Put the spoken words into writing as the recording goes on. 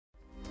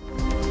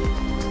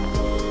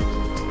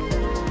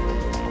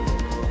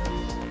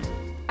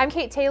I'm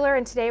Kate Taylor,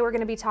 and today we're going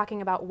to be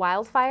talking about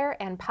WildFire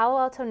and Palo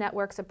Alto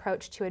Networks'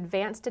 approach to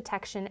advanced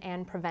detection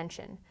and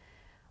prevention.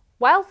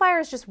 WildFire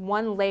is just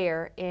one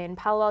layer in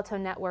Palo Alto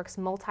Networks'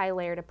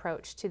 multi-layered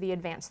approach to the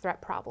advanced threat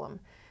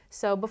problem.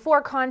 So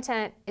before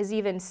content is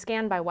even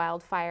scanned by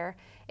WildFire,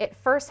 it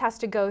first has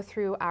to go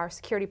through our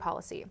security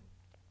policy.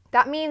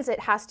 That means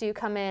it has to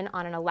come in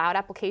on an allowed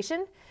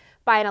application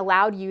by an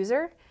allowed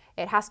user.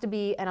 It has to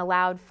be an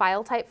allowed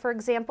file type, for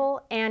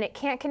example, and it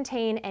can't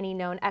contain any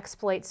known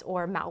exploits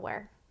or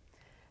malware.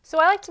 So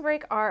I like to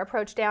break our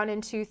approach down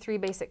into three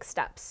basic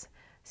steps.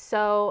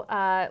 So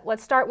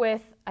let's start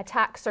with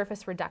attack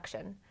surface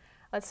reduction.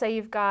 Let's say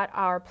you've got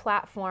our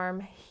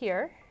platform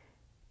here,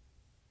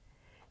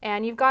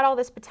 and you've got all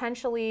this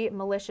potentially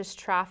malicious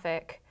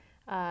traffic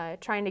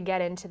trying to get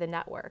into the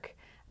network.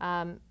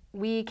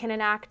 We can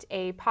enact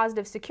a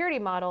positive security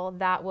model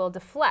that will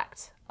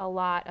deflect a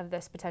lot of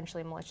this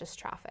potentially malicious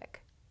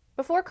traffic.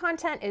 Before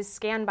content is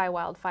scanned by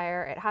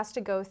WildFire, it has to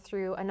go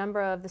through a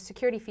number of the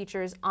security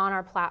features on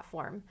our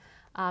platform,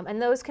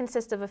 and those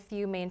consist of a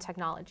few main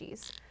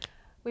technologies.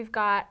 We've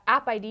got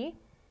App ID,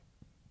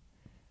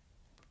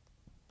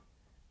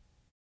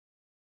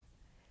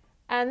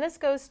 and this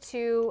goes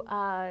to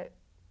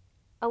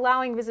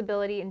allowing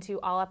visibility into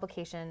all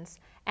applications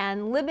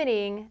and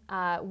limiting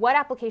what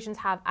applications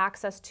have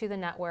access to the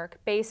network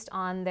based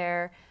on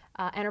their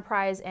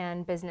enterprise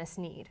and business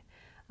need.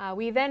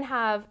 We then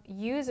have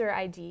user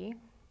ID,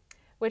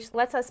 which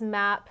lets us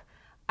map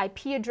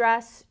IP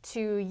address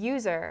to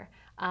user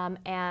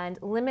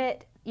and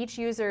limit each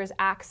user's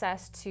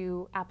access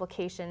to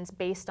applications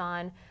based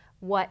on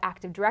what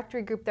Active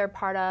Directory group they're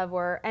part of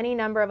or any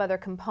number of other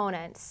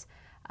components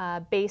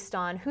based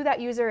on who that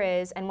user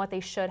is and what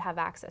they should have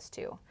access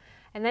to.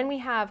 And then we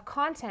have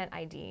Content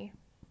ID,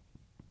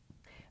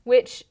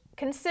 which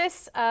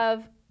consists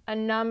of a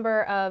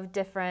number of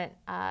different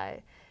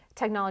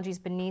technologies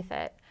beneath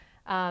it.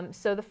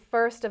 So the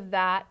first of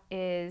that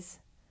is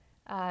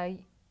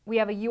we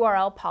have a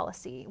URL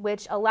policy,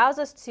 which allows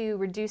us to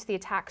reduce the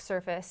attack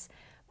surface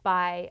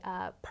by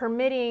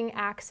permitting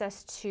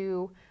access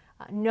to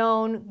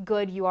known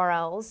good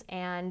URLs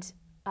and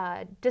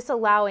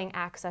disallowing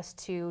access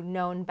to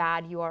known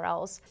bad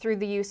URLs through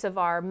the use of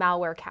our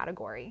malware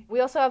category.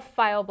 We also have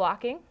file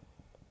blocking,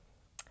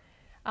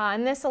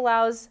 and this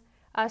allows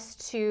us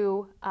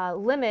to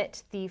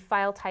limit the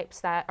file types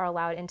that are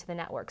allowed into the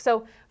network.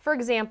 So, for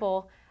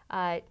example,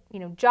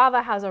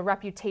 Java has a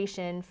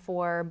reputation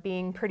for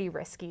being pretty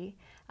risky,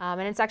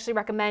 and it's actually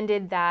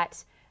recommended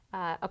that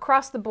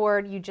across the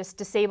board you just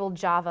disable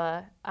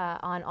Java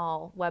on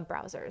all web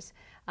browsers.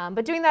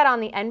 But doing that on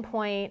the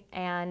endpoint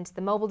and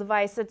the mobile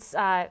device,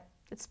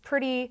 it's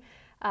pretty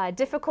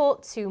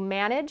difficult to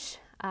manage.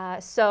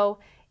 So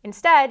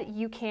instead,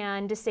 you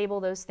can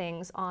disable those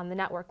things on the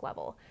network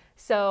level.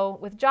 So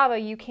with Java,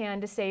 you can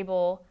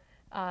disable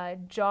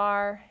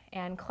jar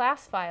and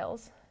class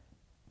files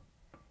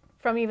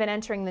from even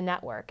entering the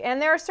network.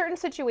 And there are certain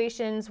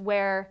situations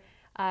where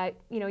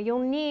you'll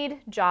need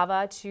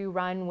Java to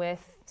run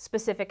with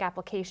specific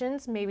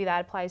applications. Maybe that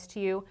applies to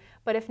you.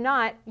 But if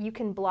not, you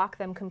can block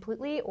them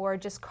completely or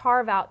just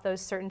carve out those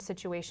certain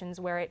situations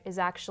where it is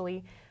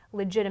actually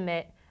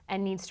legitimate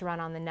and needs to run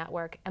on the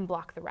network and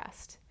block the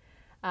rest.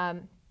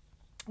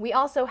 We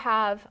also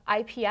have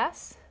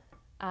IPS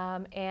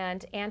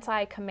and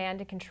anti-command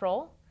and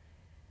control.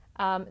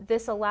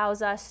 This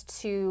allows us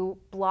to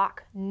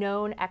block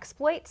known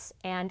exploits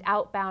and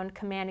outbound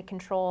command and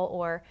control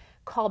or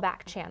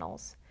callback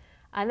channels.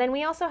 And then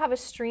we also have a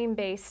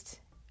stream-based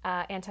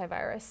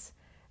antivirus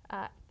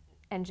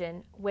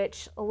engine,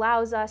 which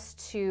allows us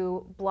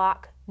to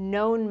block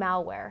known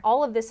malware.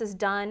 All of this is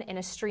done in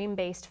a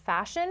stream-based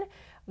fashion,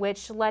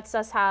 which lets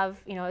us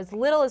have as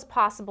little as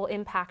possible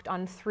impact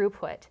on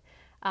throughput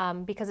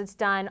because it's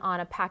done on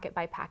a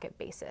packet-by-packet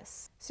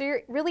basis. So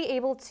you're really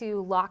able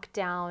to lock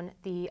down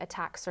the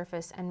attack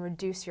surface and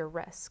reduce your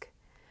risk.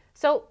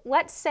 So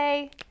let's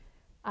say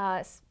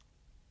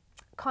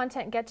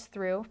content gets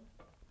through,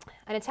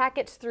 an attack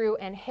gets through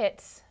and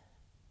hits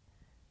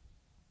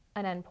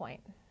an endpoint,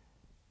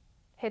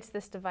 hits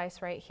this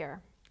device right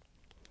here.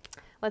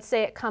 Let's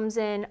say it comes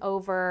in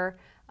over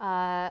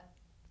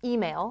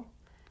email,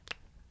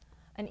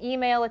 an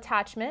email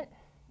attachment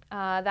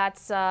that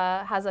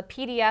has a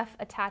PDF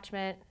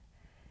attachment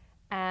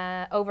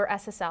over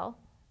SSL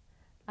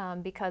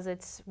because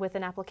it's with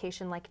an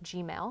application like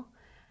Gmail.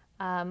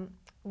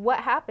 What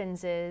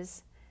happens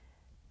is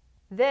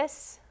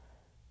this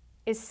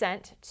is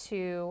sent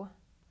to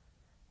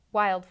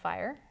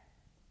WildFire.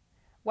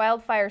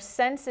 WildFire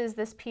senses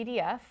this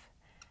PDF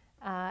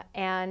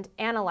and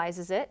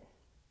analyzes it,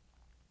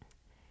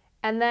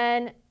 and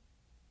then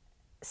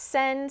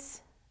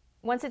sends,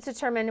 once it's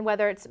determined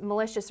whether it's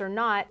malicious or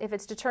not, if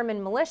it's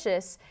determined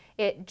malicious,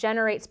 it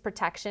generates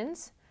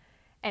protections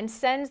and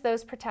sends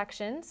those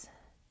protections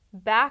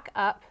back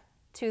up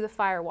to the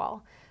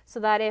firewall so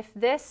that if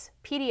this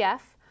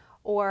PDF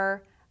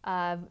or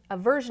a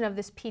version of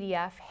this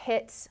PDF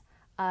hits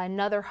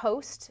another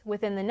host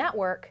within the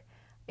network,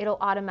 it'll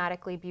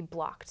automatically be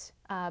blocked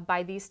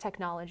by these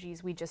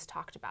technologies we just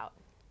talked about.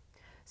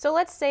 So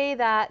let's say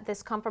that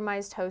this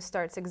compromised host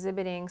starts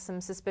exhibiting some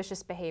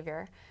suspicious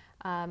behavior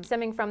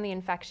stemming from the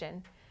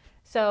infection.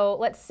 So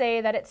let's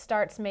say that it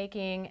starts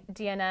making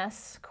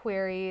DNS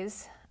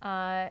queries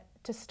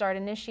to start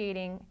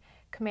initiating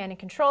command and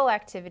control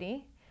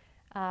activity.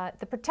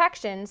 The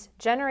protections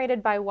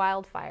generated by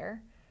WildFire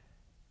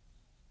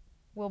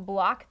will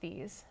block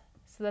these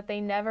so that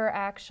they never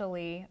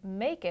actually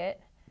make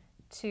it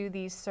to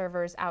these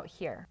servers out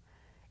here.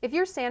 If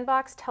your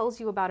sandbox tells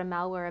you about a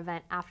malware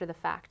event after the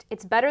fact,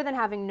 it's better than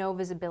having no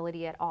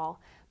visibility at all,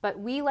 but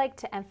we like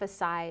to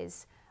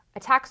emphasize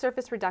attack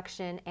surface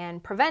reduction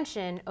and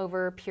prevention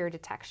over pure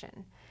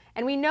detection.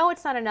 And we know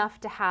it's not enough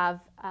to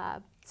have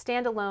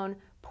standalone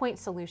point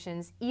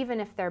solutions, even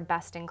if they're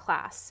best in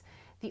class.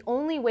 The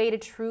only way to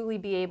truly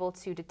be able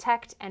to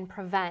detect and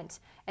prevent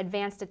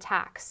advanced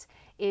attacks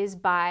is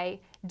by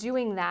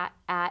doing that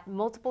at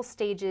multiple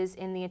stages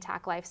in the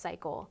attack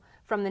lifecycle,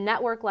 from the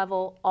network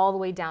level all the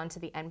way down to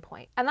the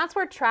endpoint. And that's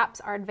where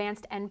Traps, our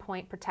advanced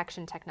endpoint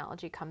protection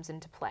technology, comes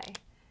into play.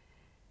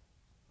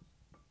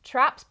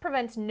 Traps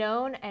prevents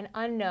known and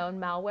unknown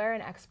malware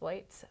and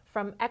exploits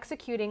from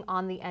executing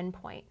on the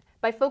endpoint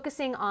by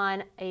focusing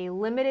on a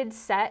limited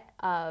set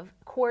of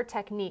core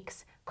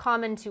techniques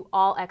common to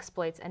all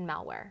exploits and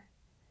malware.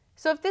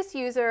 So if this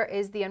user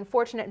is the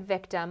unfortunate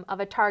victim of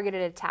a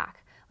targeted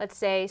attack, let's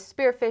say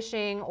spear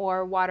phishing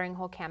or watering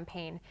hole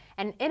campaign,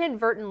 and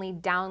inadvertently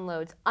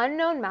downloads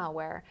unknown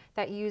malware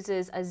that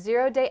uses a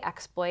zero-day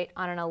exploit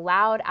on an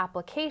allowed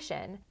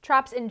application,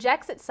 Traps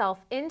injects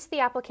itself into the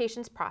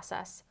application's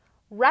process,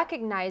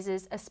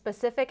 recognizes a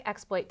specific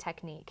exploit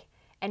technique,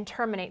 and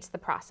terminates the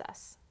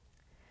process.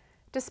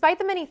 Despite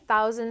the many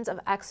thousands of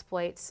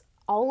exploits,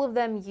 all of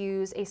them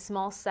use a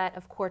small set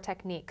of core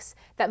techniques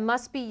that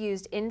must be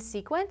used in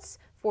sequence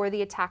for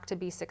the attack to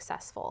be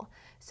successful.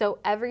 So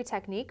every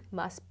technique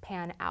must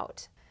pan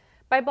out.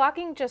 By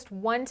blocking just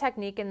one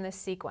technique in this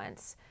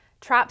sequence,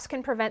 Traps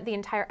can prevent the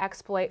entire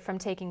exploit from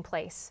taking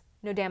place.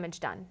 No damage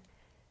done.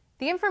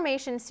 The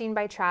information seen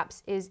by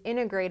Traps is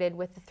integrated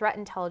with the threat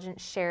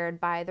intelligence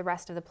shared by the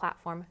rest of the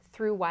platform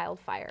through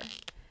WildFire.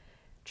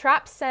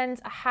 Traps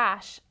sends a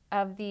hash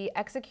of the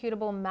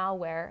executable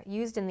malware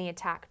used in the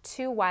attack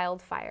to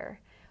WildFire.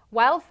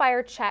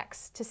 WildFire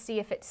checks to see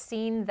if it's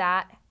seen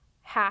that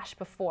hash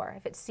before,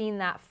 if it's seen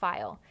that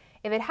file.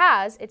 If it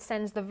has, it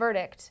sends the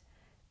verdict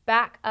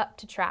back up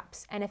to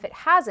Traps, and if it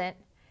hasn't,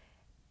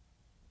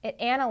 it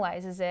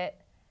analyzes it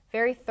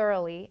very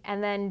thoroughly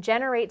and then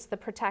generates the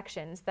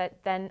protections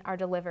that then are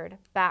delivered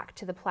back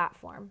to the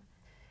platform.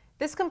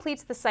 This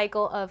completes the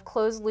cycle of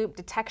closed-loop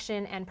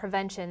detection and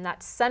prevention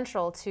that's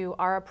central to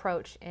our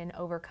approach in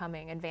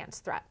overcoming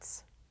advanced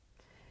threats.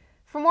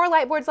 For more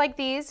lightboards like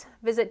these,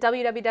 visit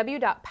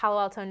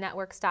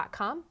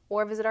www.paloaltonetworks.com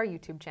or visit our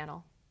YouTube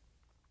channel.